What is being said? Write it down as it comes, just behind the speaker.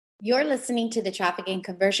You're listening to the Traffic and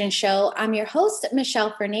Conversion Show. I'm your host,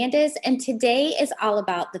 Michelle Fernandez, and today is all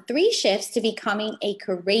about the 3 shifts to becoming a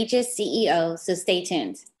courageous CEO. So stay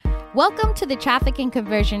tuned. Welcome to the Traffic and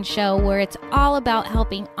Conversion Show, where it's all about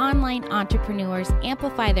helping online entrepreneurs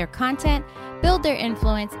amplify their content, build their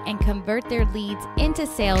influence, and convert their leads into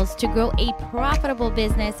sales to grow a profitable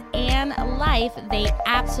business and life they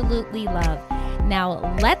absolutely love.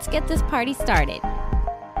 Now, let's get this party started.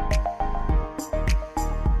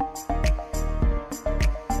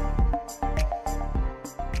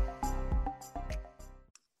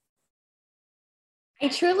 I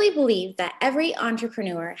truly believe that every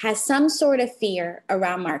entrepreneur has some sort of fear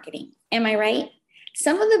around marketing. Am I right?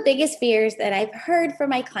 Some of the biggest fears that I've heard from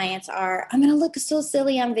my clients are, I'm going to look so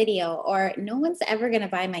silly on video, or no one's ever going to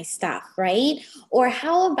buy my stuff, right? Or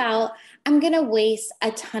how about I'm going to waste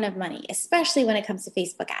a ton of money, especially when it comes to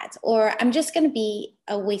Facebook ads, or I'm just going to be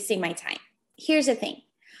wasting my time. Here's the thing.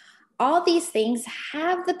 All these things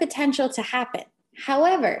have the potential to happen.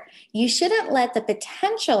 However, you shouldn't let the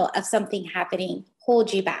potential of something happening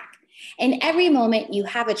hold you back. In every moment, you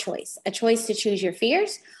have a choice to choose your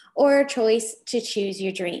fears or a choice to choose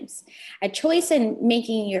your dreams. A choice in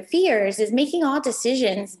making your fears is making all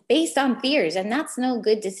decisions based on fears, and that's no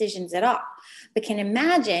good decisions at all. But can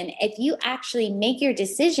imagine if you actually make your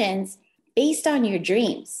decisions based on your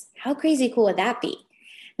dreams. How crazy cool would that be?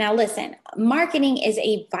 Now, listen, marketing is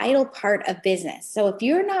a vital part of business. So if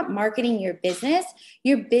you're not marketing your business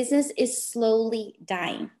is slowly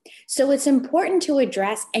dying. So it's important to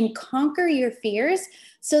address and conquer your fears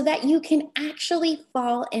so that you can actually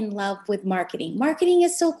fall in love with marketing. Marketing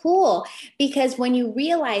is so cool because when you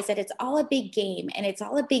realize that it's all a big game and it's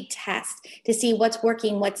all a big test to see what's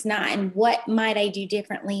working, what's not, and what might I do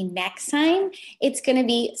differently next time, it's going to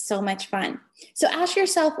be so much fun. So ask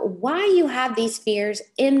yourself why you have these fears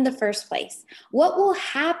in the first place. What will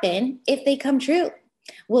happen if they come true?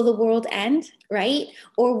 Will the world end, right?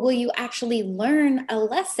 Or will you actually learn a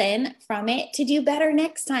lesson from it to do better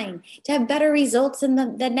next time, to have better results in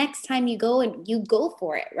the next time you go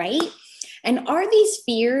for it, right? And are these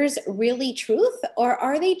fears really truth, or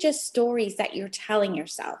are they just stories that you're telling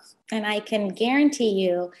yourself? And I can guarantee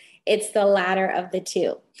you it's the latter of the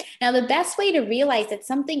two. Now, the best way to realize that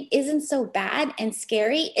something isn't so bad and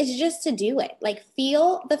scary is just to do it. Like,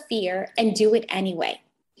 feel the fear and do it anyway.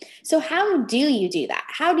 So how do you do that?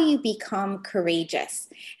 How do you become courageous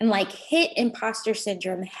and hit imposter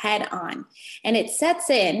syndrome head on? And it sets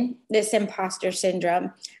in, this imposter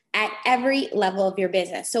syndrome, at every level of your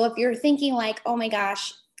business. So if you're thinking oh my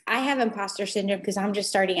gosh, I have imposter syndrome because I'm just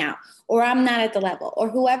starting out, or I'm not at the level, or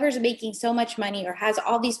whoever's making so much money or has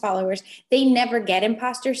all these followers, they never get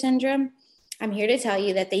imposter syndrome. I'm here to tell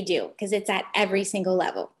you that they do, because it's at every single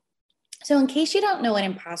level. So in case you don't know what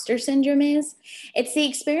imposter syndrome is, it's the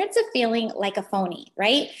experience of feeling like a phony,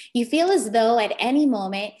 right? You feel as though at any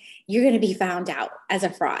moment you're going to be found out as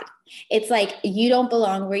a fraud. It's like you don't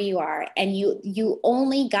belong where you are, and you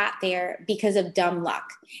only got there because of dumb luck.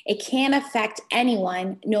 It can't affect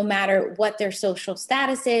anyone, no matter what their social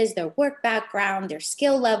status is, their work background, their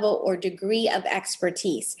skill level, or degree of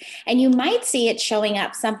expertise. And you might see it showing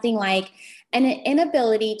up something like an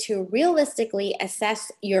inability to realistically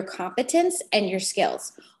assess your competence and your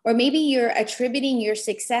skills. Or maybe you're attributing your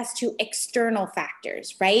success to external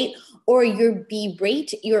factors, right? Or you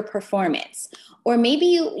berate your performance. Or maybe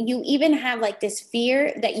you even have this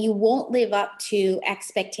fear that you won't live up to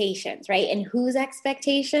expectations, right? And whose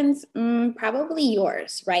expectations? Probably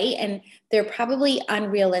yours, right? And they're probably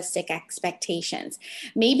unrealistic expectations.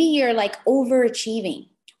 Maybe you're overachieving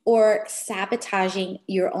or sabotaging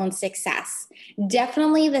your own success.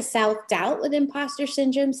 Definitely the self-doubt with imposter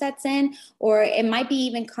syndrome sets in, or it might be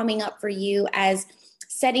even coming up for you as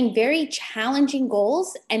setting very challenging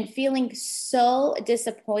goals and feeling so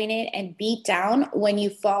disappointed and beat down when you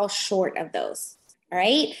fall short of those. All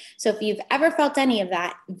right. So if you've ever felt any of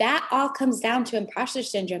that, that all comes down to imposter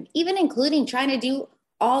syndrome, even including trying to do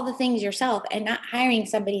all the things yourself and not hiring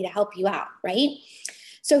somebody to help you out, right?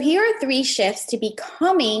 So here are 3 shifts to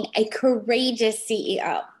becoming a courageous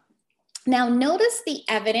CEO. Now, notice the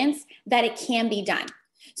evidence that it can be done.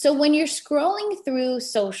 So when you're scrolling through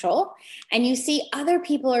social and you see other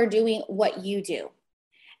people are doing what you do,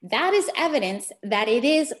 that is evidence that it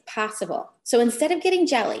is possible. So instead of getting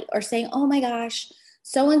jelly or saying, oh my gosh,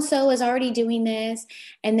 so-and-so is already doing this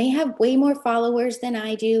and they have way more followers than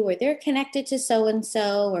I do, or they're connected to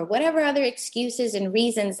so-and-so, or whatever other excuses and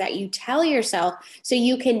reasons that you tell yourself so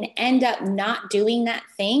you can end up not doing that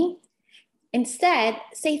thing. Instead,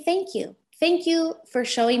 say thank you. Thank you for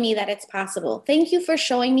showing me that it's possible. Thank you for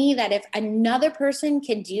showing me that if another person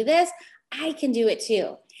can do this, I can do it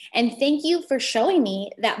too. And thank you for showing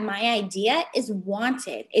me that my idea is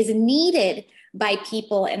wanted, is needed by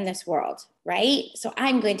people in this world, right? So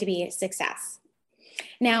I'm going to be a success.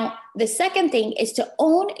 Now, the second thing is to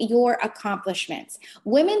own your accomplishments.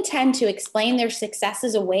 Women tend to explain their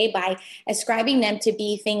successes away by ascribing them to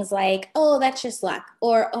be things like, oh, that's just luck,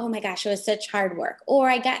 or oh my gosh, it was such hard work, or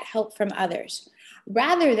I got help from others,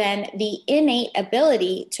 rather than the innate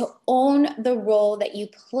ability to own the role that you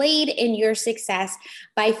played in your success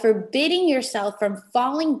by forbidding yourself from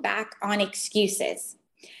falling back on excuses.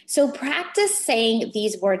 So practice saying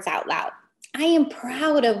these words out loud. I am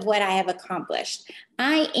proud of what I have accomplished.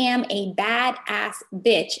 I am a badass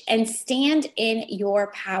bitch, and stand in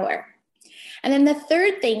your power. And then the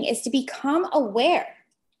third thing is to become aware.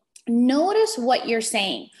 Notice what you're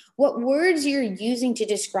saying, what words you're using to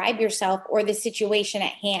describe yourself or the situation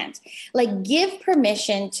at hand. Like, give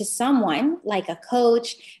permission to someone like a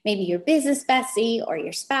coach, maybe your business bestie or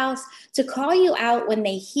your spouse, to call you out when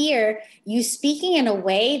they hear you speaking in a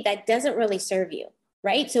way that doesn't really serve you,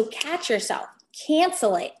 right? So catch yourself,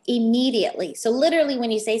 cancel it immediately. So literally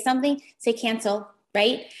when you say something, say cancel,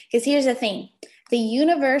 right? Because here's the thing. The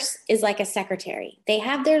universe is like a secretary. They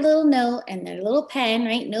have their little note and their little pen,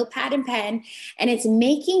 right? Notepad and pen. And it's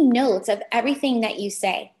making notes of everything that you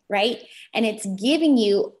say, right? And it's giving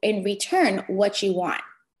you in return what you want.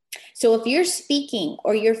 So if you're speaking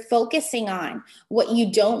or you're focusing on what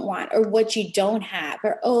you don't want or what you don't have,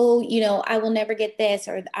 or, oh, I will never get this,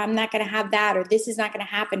 or I'm not going to have that, or this is not going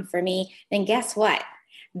to happen for me, then guess what?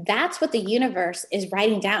 That's what the universe is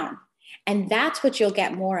writing down. And that's what you'll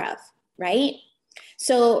get more of, right?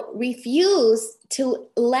 So refuse to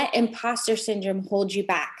let imposter syndrome hold you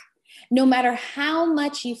back. No matter how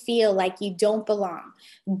much you feel like you don't belong,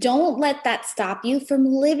 don't let that stop you from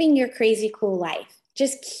living your crazy cool life.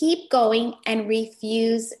 Just keep going and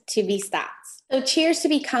refuse to be stopped. So cheers to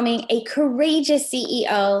becoming a courageous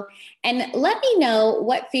CEO. And let me know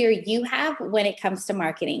what fear you have when it comes to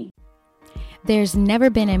marketing. There's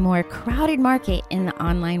never been a more crowded market in the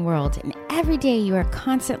online world, and every day you are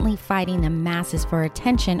constantly fighting the masses for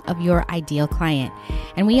attention of your ideal client.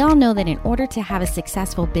 And we all know that in order to have a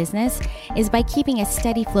successful business is by keeping a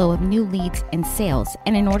steady flow of new leads and sales.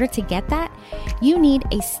 And in order to get that, you need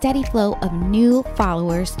a steady flow of new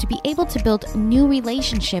followers to be able to build new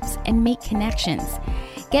relationships and make connections.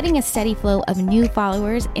 Getting a steady flow of new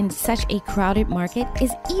followers in such a crowded market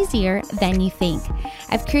is easier than you think.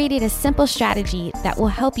 I've created a simple strategy that will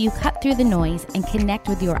help you cut through the noise and connect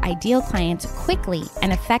with your ideal clients quickly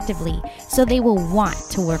and effectively so they will want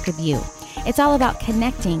to work with you. It's all about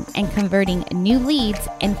connecting and converting new leads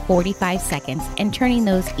in 45 seconds and turning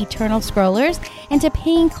those eternal scrollers into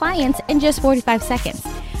paying clients in just 45 seconds.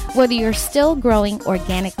 Whether you're still growing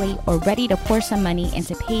organically or ready to pour some money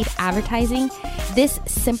into paid advertising, this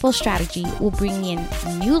simple strategy will bring in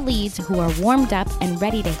new leads who are warmed up and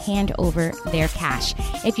ready to hand over their cash.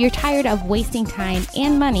 If you're tired of wasting time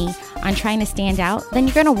and money on trying to stand out, then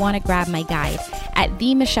you're going to want to grab my guide at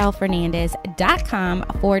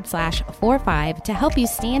themichellefernandez.com/45 to help you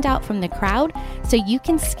stand out from the crowd so you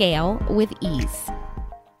can scale with ease.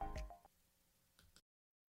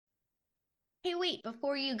 Hey, wait,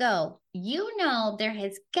 before you go, there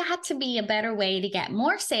has got to be a better way to get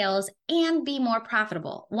more sales and be more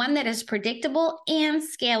profitable, one that is predictable and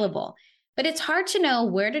scalable. But it's hard to know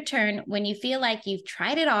where to turn when you feel like you've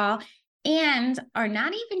tried it all and are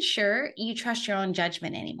not even sure you trust your own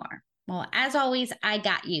judgment anymore. Well, as always, I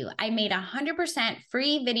got you. I made 100%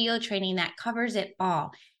 free video training that covers it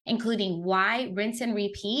all, including why rinse and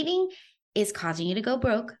repeating is causing you to go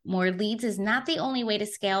broke. More leads is not the only way to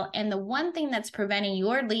scale, and the one thing that's preventing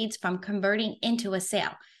your leads from converting into a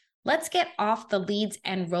sale. Let's get off the leads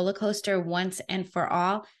and roller coaster once and for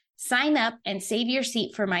all. Sign up and save your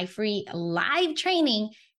seat for my free live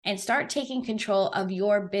training and start taking control of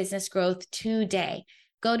your business growth today.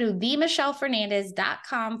 Go to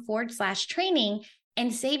themichellefernandez.com/training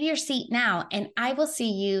and save your seat now, and I will see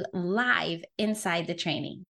you live inside the training.